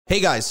Hey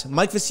guys,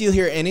 Mike Vasile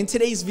here, and in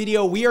today's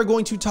video, we are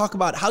going to talk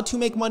about how to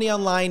make money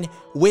online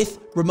with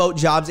remote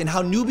jobs and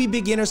how newbie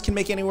beginners can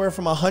make anywhere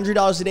from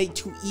 $100 a day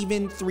to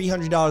even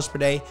 $300 per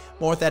day.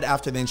 More with that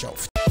after the intro.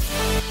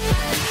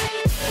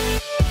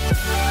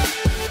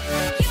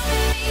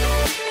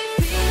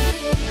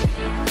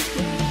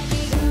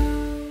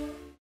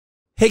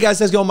 Hey guys,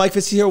 how's it going? Mike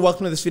Vasile here.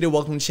 Welcome to this video.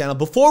 Welcome to the channel.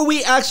 Before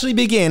we actually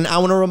begin, I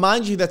want to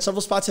remind you that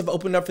several spots have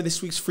opened up for this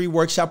week's free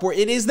workshop where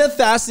it is the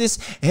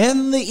fastest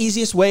and the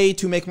easiest way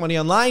to make money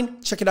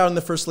online. Check it out in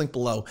the first link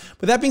below.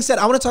 But that being said,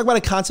 I want to talk about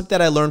a concept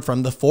that I learned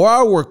from the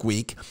 4-Hour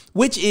Workweek,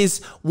 which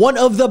is one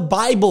of the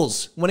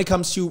Bibles when it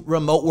comes to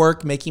remote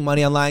work, making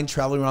money online,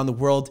 traveling around the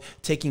world,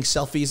 taking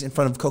selfies in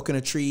front of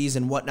coconut trees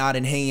and whatnot,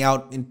 and hanging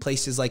out in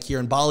places like here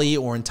in Bali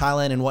or in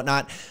Thailand and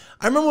whatnot.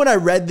 I remember when I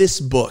read this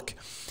book,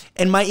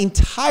 and my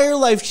entire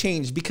life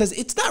changed because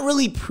it's not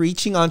really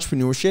preaching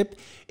entrepreneurship,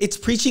 it's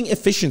preaching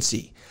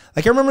efficiency.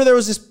 Like I remember there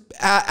was this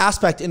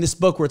aspect in this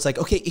book where it's like,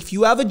 okay, if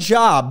you have a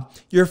job,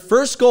 your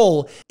first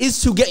goal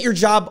is to get your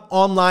job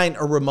online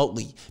or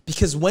remotely.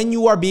 Because when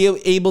you are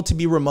able to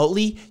be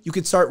remotely, you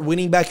can start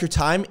winning back your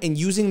time and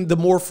using the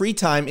more free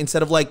time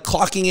instead of like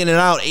clocking in and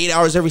out 8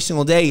 hours every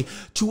single day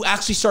to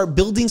actually start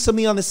building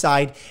something on the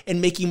side and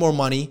making more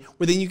money,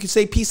 where then you can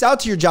say peace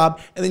out to your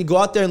job and then go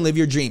out there and live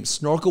your dreams.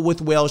 Snorkel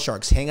with whale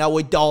sharks, hang out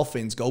with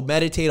dolphins, go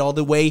meditate all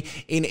the way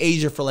in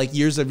Asia for like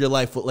years of your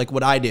life, like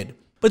what I did.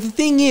 But the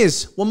thing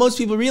is, what most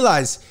people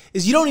realize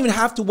is you don't even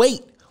have to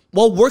wait.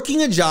 While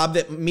working a job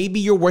that maybe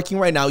you're working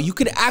right now, you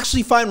could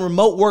actually find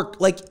remote work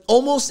like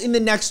almost in the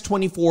next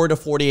 24 to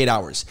 48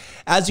 hours.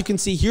 As you can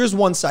see, here's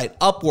one site,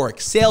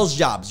 Upwork, sales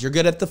jobs. You're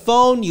good at the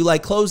phone, you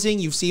like closing,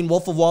 you've seen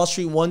Wolf of Wall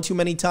Street one too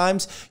many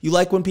times, you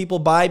like when people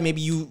buy,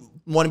 maybe you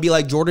want to be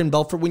like Jordan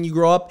Belfort when you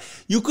grow up.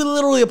 You could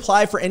literally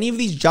apply for any of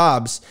these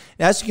jobs.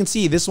 And as you can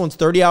see, this one's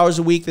 30 hours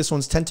a week. This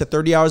one's 10 to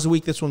 30 hours a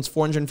week. This one's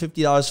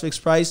 $450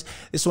 fixed price.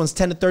 This one's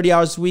 10 to 30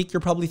 hours a week.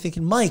 You're probably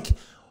thinking, Mike,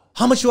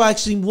 how much do I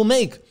actually will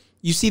make?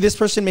 You see this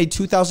person made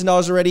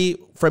 $2,000 already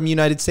from the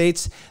United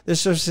States.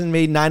 This person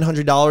made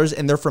 $900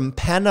 and they're from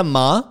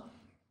Panama.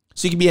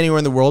 So you can be anywhere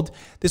in the world.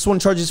 This one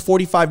charges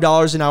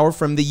 $45 an hour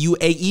from the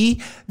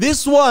UAE.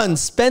 This one,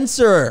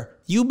 Spencer,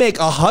 you make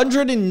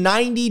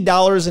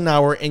 $190 an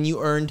hour and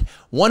you earned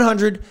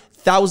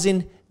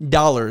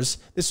 $100,000.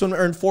 This one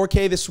earned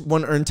 4K. This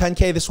one earned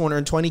 10K. This one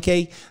earned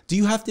 20K. Do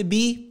you have to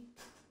be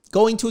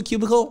going to a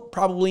cubicle?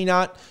 Probably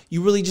not.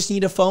 You really just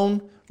need a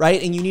phone,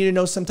 right? And you need to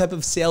know some type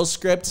of sales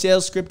script.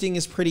 Sales scripting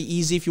is pretty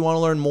easy. If you want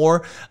to learn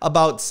more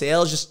about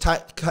sales, just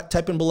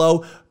type in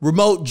below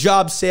remote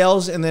job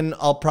sales, and then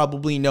I'll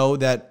probably know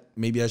that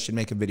maybe I should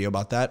make a video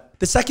about that.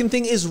 The second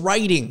thing is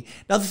writing.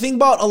 Now, the thing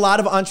about a lot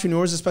of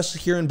entrepreneurs,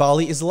 especially here in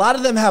Bali, is a lot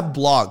of them have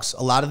blogs.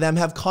 A lot of them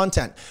have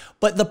content.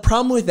 But the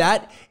problem with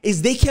that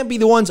is they can't be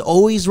the ones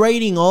always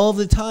writing all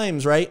the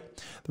times, right?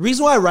 The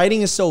reason why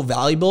writing is so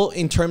valuable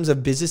in terms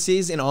of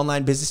businesses and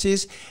online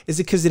businesses is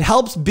because it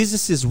helps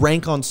businesses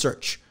rank on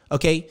search.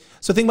 Okay,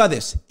 so think about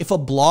this. If a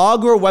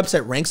blog or a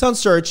website ranks on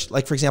search,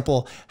 like for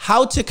example,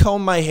 how to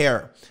comb my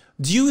hair,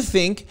 do you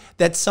think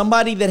that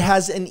somebody that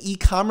has an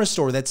e-commerce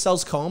store that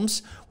sells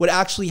combs would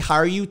actually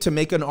hire you to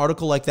make an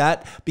article like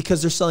that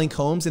because they're selling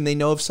combs and they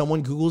know if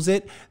someone Googles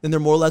it, then they're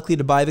more likely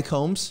to buy the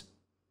combs?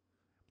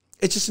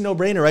 It's just a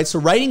no-brainer, right? So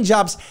writing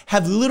jobs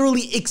have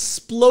literally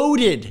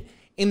exploded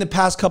in the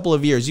past couple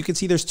of years. You can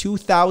see there's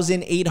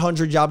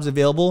 2,800 jobs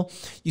available.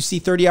 You see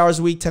 30 hours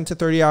a week, 10 to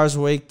 30 hours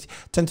a week,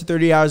 10 to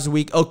 30 hours a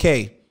week.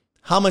 Okay,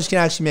 how much can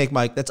I actually make,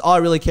 Mike? That's all I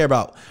really care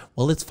about.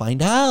 Well, let's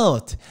find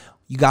out.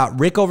 You got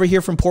Rick over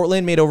here from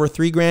Portland, made over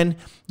 $3 grand.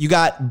 You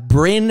got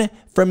Bryn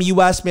from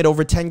US, made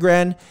over 10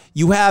 grand.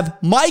 You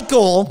have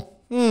Michael,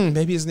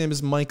 maybe his name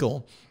is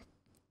Michael.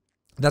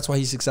 That's why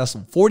he's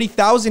successful.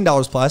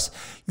 $40,000 plus.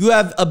 You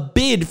have a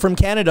bid from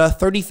Canada,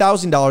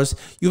 $30,000.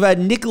 You've had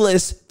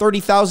Nicholas,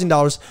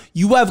 $30,000.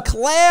 You have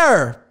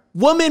Claire,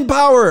 woman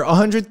power,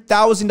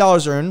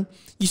 $100,000 earned.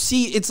 You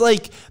see, it's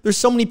like there's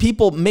so many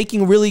people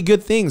making really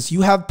good things.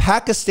 You have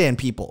Pakistan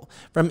people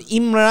from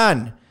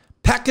Imran,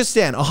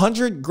 Pakistan,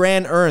 100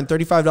 grand earned,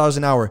 $35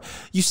 an hour.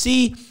 You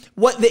see,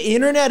 what the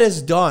internet has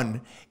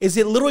done is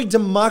it literally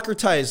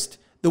democratized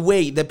the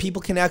way that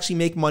people can actually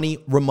make money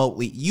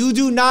remotely. You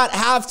do not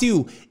have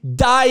to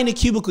die in a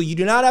cubicle. You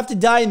do not have to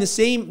die in the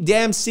same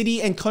damn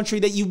city and country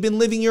that you've been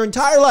living your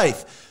entire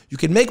life. You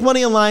can make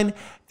money online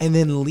and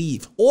then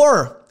leave.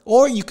 Or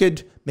you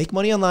could make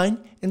money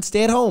online and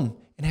stay at home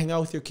and hang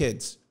out with your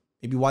kids.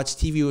 Maybe watch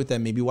TV with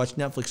them, maybe watch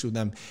Netflix with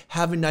them,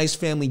 have a nice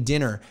family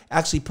dinner,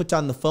 actually put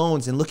down the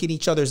phones and look at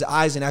each other's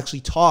eyes and actually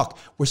talk.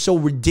 We're so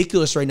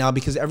ridiculous right now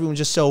because everyone's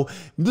just so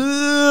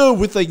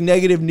with like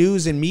negative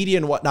news and media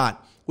and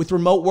whatnot. With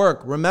remote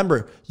work,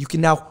 remember, you can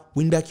now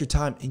win back your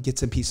time and get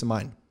some peace of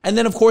mind. And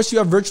then, of course, you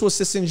have virtual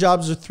assistant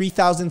jobs with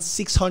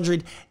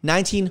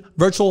 3,619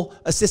 virtual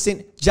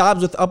assistant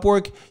jobs with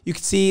Upwork, you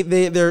can see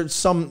they're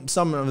some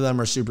of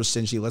them are super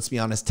stingy. Let's be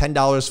honest.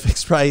 $10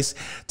 fixed price,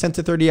 10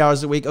 to 30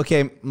 hours a week.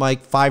 Okay,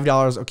 Mike,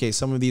 $5. Okay,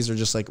 some of these are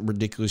just like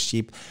ridiculous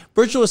cheap.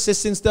 Virtual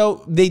assistants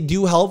though, they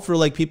do help for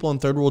like people in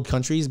third world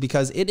countries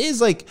because it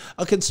is like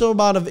a considerable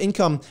amount of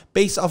income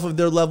based off of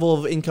their level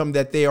of income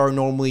that they are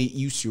normally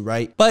used to,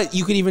 right? But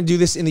you could even do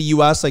this in the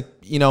US, like,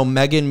 you know,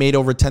 Megan made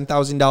over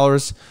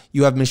 $10,000.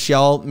 You have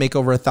Michelle make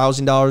over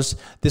 $1,000.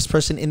 This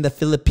person in the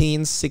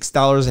Philippines,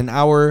 $6 an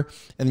hour.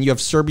 And you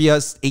have Serbia,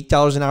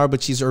 $8 an hour,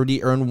 but she's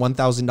already earned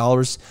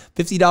 $1,000.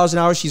 $50 an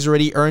hour, she's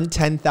already earned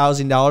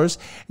 $10,000.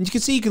 And you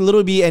can see you can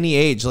literally be any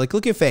age. Like,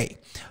 look at Faye.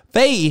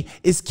 Faye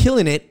is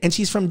killing it, and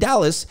she's from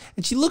Dallas,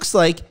 and she looks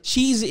like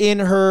she's in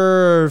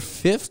her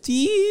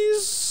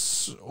 50s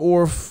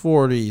or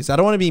 40s. I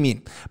don't want to be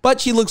mean, but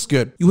she looks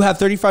good. You have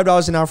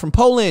 $35 an hour from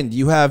Poland.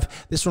 You have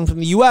this one from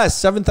the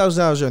US,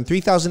 $7,000 earned,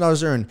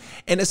 $3,000 earned.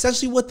 And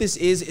essentially what this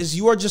is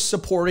you are just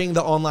supporting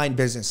the online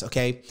business,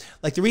 okay?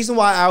 Like the reason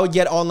why I would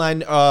get online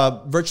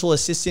virtual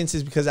assistants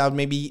is because I would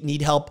maybe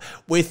need help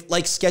with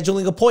like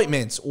scheduling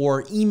appointments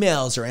or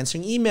emails or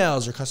answering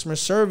emails or customer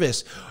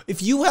service.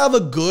 If you have a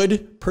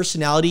good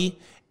personality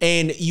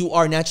and you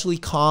are naturally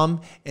calm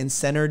and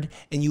centered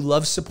and you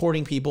love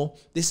supporting people,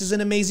 this is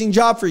an amazing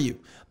job for you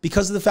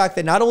because of the fact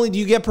that not only do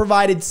you get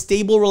provided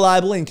stable,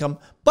 reliable income,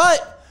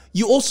 but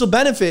you also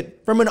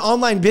benefit from an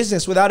online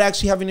business without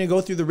actually having to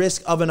go through the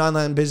risk of an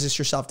online business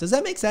yourself. Does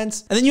that make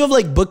sense? And then you have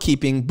like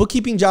bookkeeping.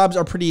 Bookkeeping jobs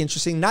are pretty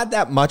interesting. Not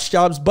that much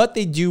jobs, but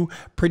they do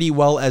pretty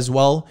well as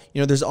well.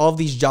 You know, there's all of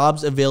these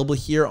jobs available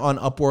here on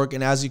Upwork.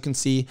 And as you can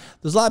see,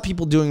 there's a lot of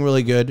people doing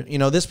really good. You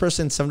know, this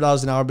person,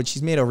 $7 an hour, but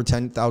she's made over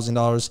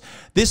 $10,000.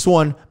 This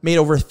one made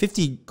over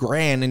 50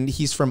 grand and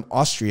he's from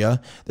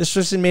Austria. This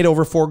person made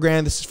over 4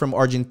 grand. This is from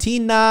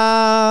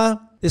Argentina.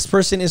 This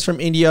person is from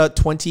India,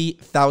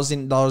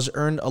 $20,000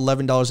 earned,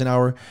 $11 an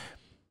hour.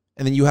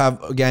 And then you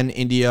have, again,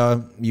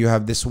 India. You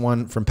have this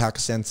one from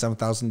Pakistan,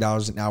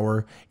 $7,000 an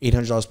hour,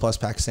 $800 plus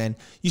Pakistan.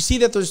 You see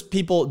that there's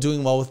people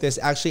doing well with this.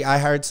 Actually, I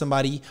hired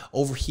somebody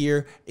over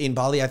here in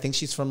Bali. I think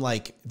she's from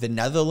like the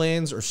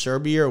Netherlands or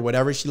Serbia or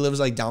whatever. She lives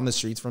like down the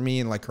streets from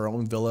me in like her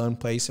own villa and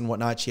place and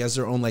whatnot. She has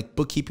her own like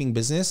bookkeeping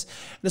business.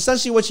 And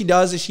essentially what she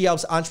does is she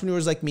helps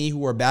entrepreneurs like me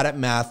who are bad at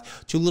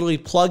math to literally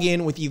plug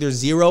in with either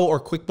Xero or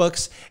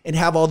QuickBooks and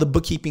have all the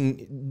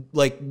bookkeeping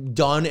like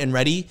done and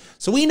ready.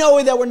 So we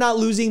know that we're not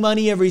losing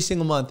money every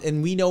single month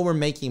and we know we're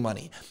making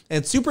money. And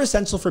it's super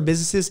essential for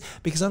businesses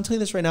because I'm telling you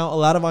this right now, a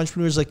lot of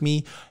entrepreneurs like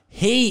me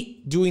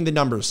hate doing the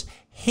numbers,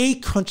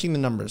 hate crunching the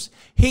numbers,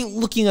 hate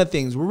looking at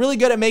things. We're really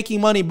good at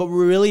making money, but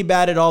we're really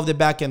bad at all of the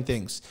back end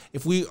things.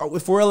 If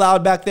we're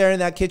allowed back there in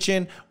that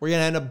kitchen, we're going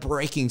to end up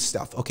breaking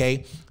stuff.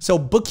 Okay. So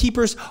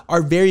bookkeepers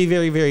are very,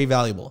 very, very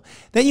valuable.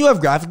 Then you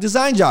have graphic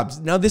design jobs.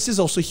 Now this is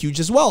also huge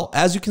as well.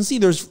 As you can see,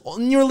 there's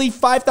nearly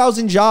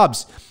 5,000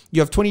 jobs. You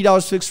have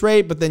 $20 fixed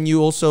rate, but then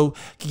you also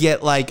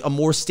get like a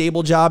more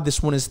stable job.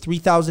 This one is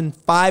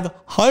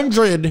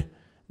 $3,500.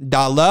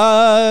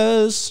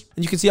 And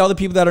you can see all the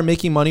people that are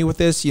making money with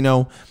this. You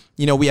know,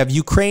 we have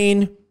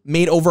Ukraine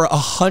made over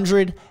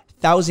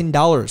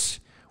 $100,000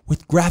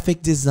 with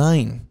graphic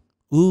design.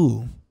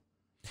 Ooh.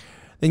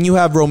 Then you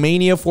have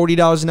Romania,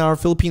 $40 an hour.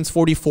 Philippines,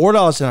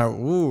 $44 an hour.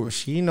 Ooh,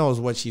 she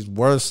knows what she's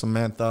worth,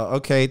 Samantha.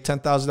 Okay,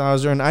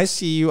 $10,000 earned. I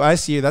see you. I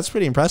see you. That's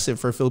pretty impressive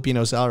for a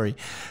Filipino salary.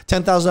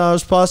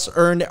 $10,000 plus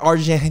earned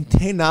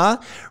Argentina.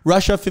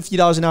 Russia,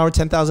 $50 an hour.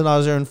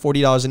 $10,000 earned.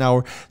 $40 an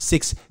hour.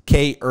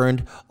 $6K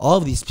earned. All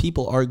of these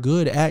people are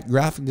good at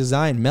graphic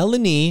design.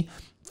 Melanie,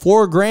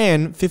 $4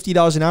 grand,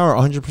 $50 an hour,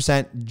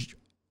 100%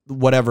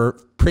 whatever.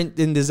 Print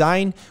and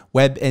design,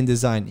 web and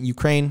design.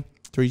 Ukraine,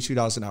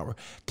 $32 an hour.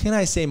 Can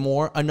I say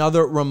more?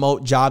 Another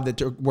remote job that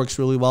works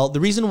really well. The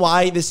reason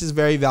why this is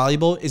very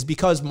valuable is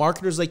because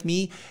marketers like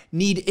me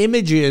need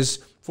images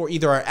for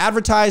either our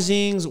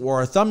advertisings or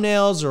our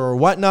thumbnails or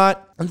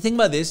whatnot. And the thing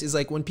about this is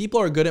like when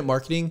people are good at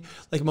marketing,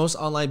 like most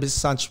online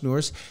business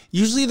entrepreneurs,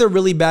 usually they're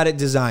really bad at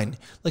design.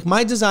 Like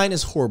my design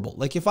is horrible.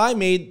 Like if I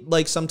made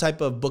like some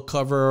type of book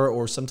cover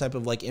or some type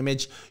of like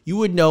image, you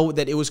would know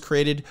that it was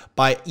created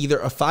by either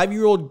a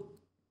 5-year-old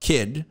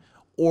kid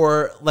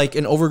or like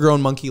an overgrown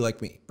monkey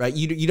like me, right?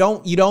 You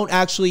don't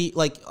actually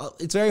like,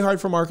 it's very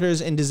hard for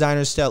marketers and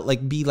designers to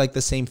like be like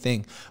the same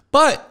thing.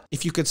 But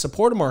if you could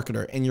support a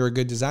marketer and you're a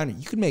good designer,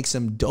 you could make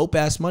some dope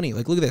ass money.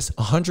 Like look at this,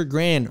 100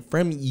 grand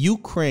from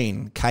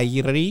Ukraine,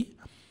 Kairi.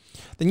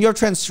 Then you have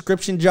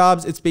transcription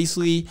jobs. It's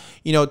basically,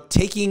 you know,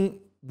 taking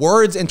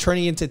words and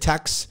turning into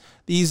text.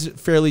 These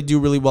fairly do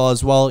really well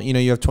as well. You know,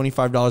 you have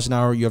 $25 an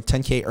hour. You have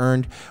 10K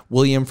earned.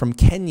 William from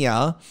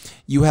Kenya.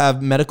 You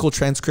have medical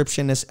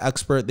transcriptionist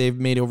expert. They've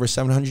made over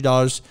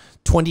 $700.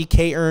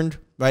 20K earned,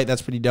 right?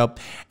 That's pretty dope.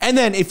 And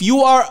then if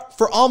you are,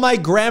 for all my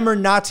grammar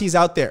Nazis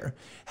out there,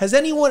 has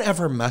anyone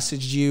ever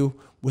messaged you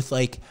with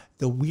like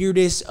the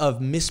weirdest of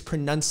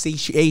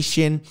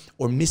mispronunciation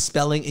or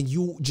misspelling, and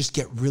you just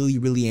get really,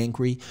 really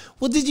angry.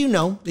 Well, did you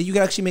know that you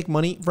can actually make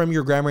money from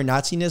your grammar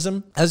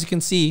Naziism? As you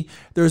can see,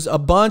 there's a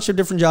bunch of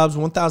different jobs,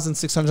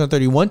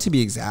 1,631 to be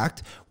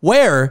exact,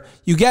 where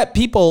you get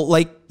people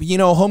like, you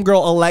know,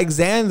 homegirl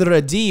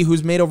Alexandra D,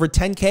 who's made over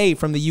 10K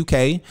from the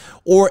UK,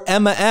 or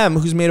Emma M,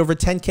 who's made over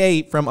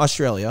 10K from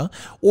Australia,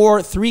 or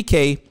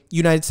 3K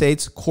United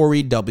States,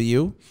 Corey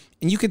W.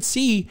 And you could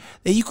see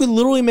that you could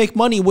literally make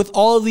money with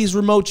all of these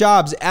remote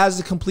jobs as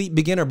a complete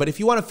beginner. But if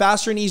you want a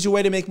faster and easier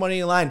way to make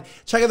money online,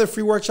 check out the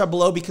free workshop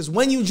below, because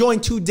when you join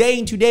today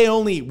and today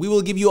only, we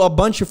will give you a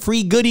bunch of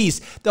free goodies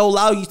that will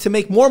allow you to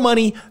make more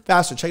money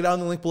faster. Check it out in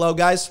the link below,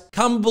 guys.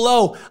 Comment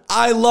below,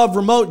 I love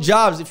remote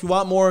jobs. If you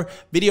want more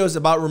videos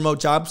about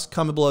remote jobs,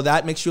 comment below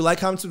that. Make sure you like,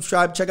 comment,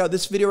 subscribe. Check out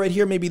this video right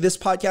here, maybe this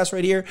podcast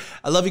right here.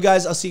 I love you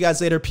guys. I'll see you guys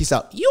later. Peace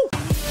out. You.